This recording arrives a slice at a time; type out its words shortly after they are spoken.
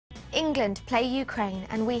England play Ukraine,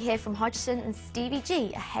 and we hear from Hodgson and Stevie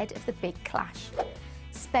G ahead of the big clash.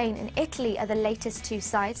 Spain and Italy are the latest two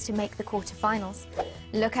sides to make the quarter-finals.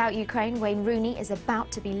 Look out, Ukraine, Wayne Rooney is about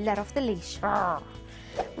to be let off the leash. Arrgh.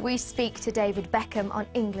 We speak to David Beckham on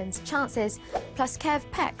England's chances, plus Kev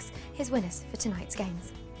pecks his winners for tonight's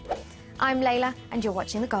games. I'm Layla, and you're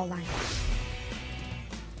watching The Goal Line.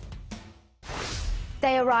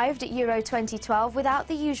 They arrived at Euro 2012 without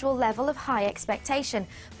the usual level of high expectation,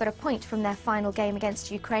 but a point from their final game against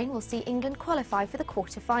Ukraine will see England qualify for the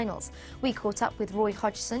quarter-finals. We caught up with Roy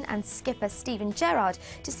Hodgson and skipper Hodgson Gerrard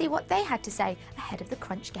to see what they had to say ahead of the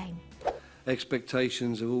crunch game.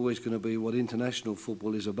 Expectations are always going to be what international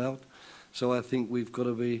football is about, so I think we've got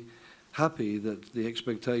to be happy that the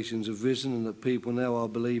expectations have risen and that people now are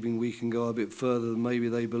believing we can go a bit further than maybe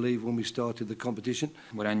they believed when we started the competition.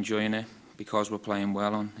 We're enjoying it because we're playing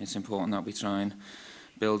well, and it's important that we try and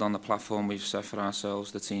build on the platform we've set for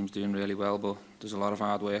ourselves. The team's doing really well, but there's a lot of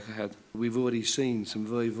hard work ahead. We've already seen some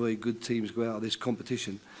very, very good teams go out of this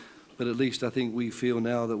competition, but at least I think we feel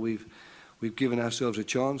now that we've given ourselves a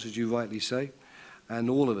chance, as you rightly say, and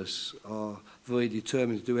all of us are very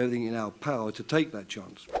determined to do everything in our power to take that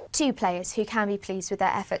chance. Two players who can be pleased with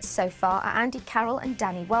their efforts so far are Andy Carroll and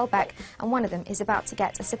Danny Welbeck, and one of them is about to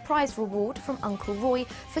get a surprise reward from Uncle Roy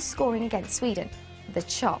for scoring against Sweden. The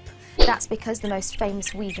chop. That's because the most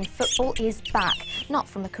famous weave in football is back, not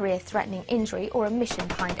from a career-threatening injury or a mission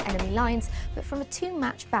behind enemy lines, but from a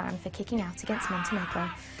two-match ban for kicking out against Montenegro.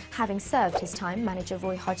 Having served his time, manager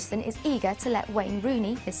Roy Hodgson is eager to let Wayne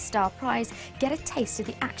Rooney, his star prize, get a taste of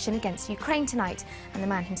the action against Ukraine tonight, and the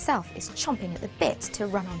man himself is chomping at the bit to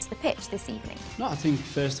run onto the pitch this evening. No, I think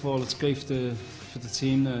first of all it's great for the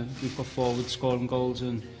team that we've got forward scoring goals,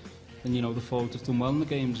 and you know the forwards have done well in the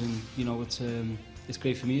games, and you know it's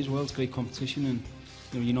great for me as well. It's great competition,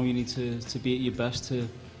 and you need to be at your best to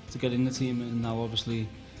get in the team, and now obviously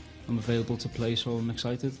I'm available to play, so I'm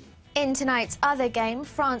excited. In tonight's other game,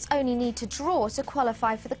 France only need to draw to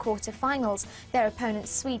qualify for the quarter-finals. Their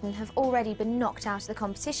opponents, Sweden, have already been knocked out of the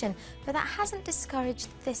competition, but that hasn't discouraged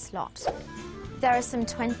this lot. There are some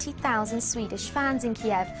 20,000 Swedish fans in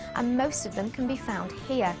Kiev, and most of them can be found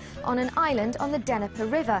here, on an island on the Dnieper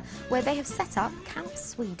River, where they have set up Camp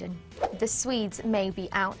Sweden. The Swedes may be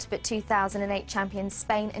out, but 2008 champions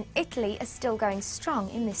Spain and Italy are still going strong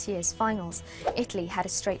in this year's finals. Italy had a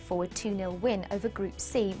straightforward 2-0 win over Group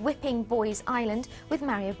C, whipping Boys Island, with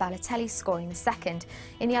Mario Balotelli scoring the second.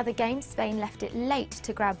 In the other game, Spain left it late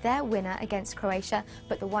to grab their winner against Croatia,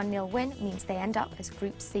 but the 1-0 win means they end up as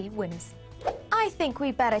Group C winners. I think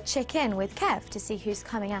we better check in with Kev to see who's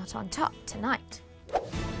coming out on top tonight.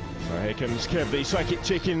 So here comes Kev, the psychic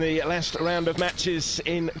chick in the last round of matches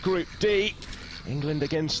in Group D. England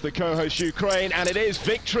against the co-host Ukraine, and it is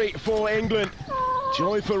victory for England.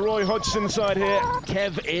 Joy for Roy Hodgson's side here.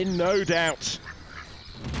 Kev in no doubt.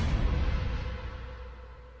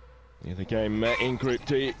 The other game in Group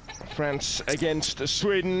D, France against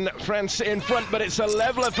Sweden. France in front, but it's a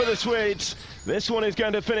leveller for the Swedes. This one is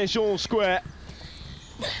going to finish all square.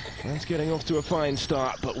 France getting off to a fine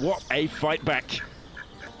start, but what a fight back.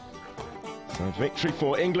 So victory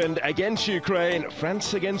for England against Ukraine.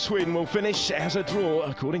 France against Sweden will finish as a draw,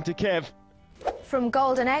 according to Kev. From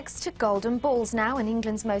golden eggs to golden balls now, and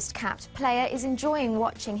England's most capped player is enjoying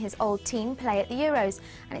watching his old team play at the Euros,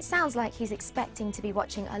 and it sounds like he's expecting to be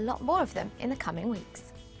watching a lot more of them in the coming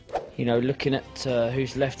weeks. You know, looking at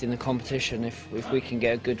who's left in the competition, if we can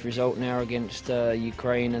get a good result now against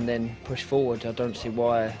Ukraine and then push forward, I don't see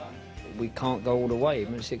why we can't go all the way. I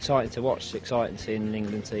mean, it's exciting to watch. It's exciting seeing an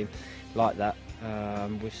England team like that,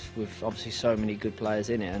 with obviously so many good players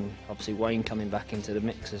in it, and obviously Wayne coming back into the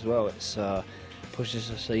mix as well. It's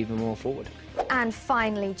pushes us even more forward. And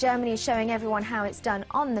finally, Germany is showing everyone how it's done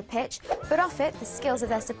on the pitch, but off it, the skills of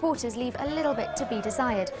their supporters leave a little bit to be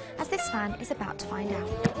desired, as this fan is about to find out.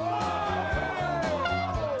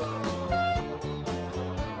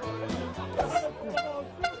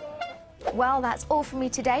 Well, that's all from me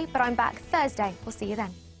today, but I'm back Thursday. We'll see you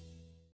then.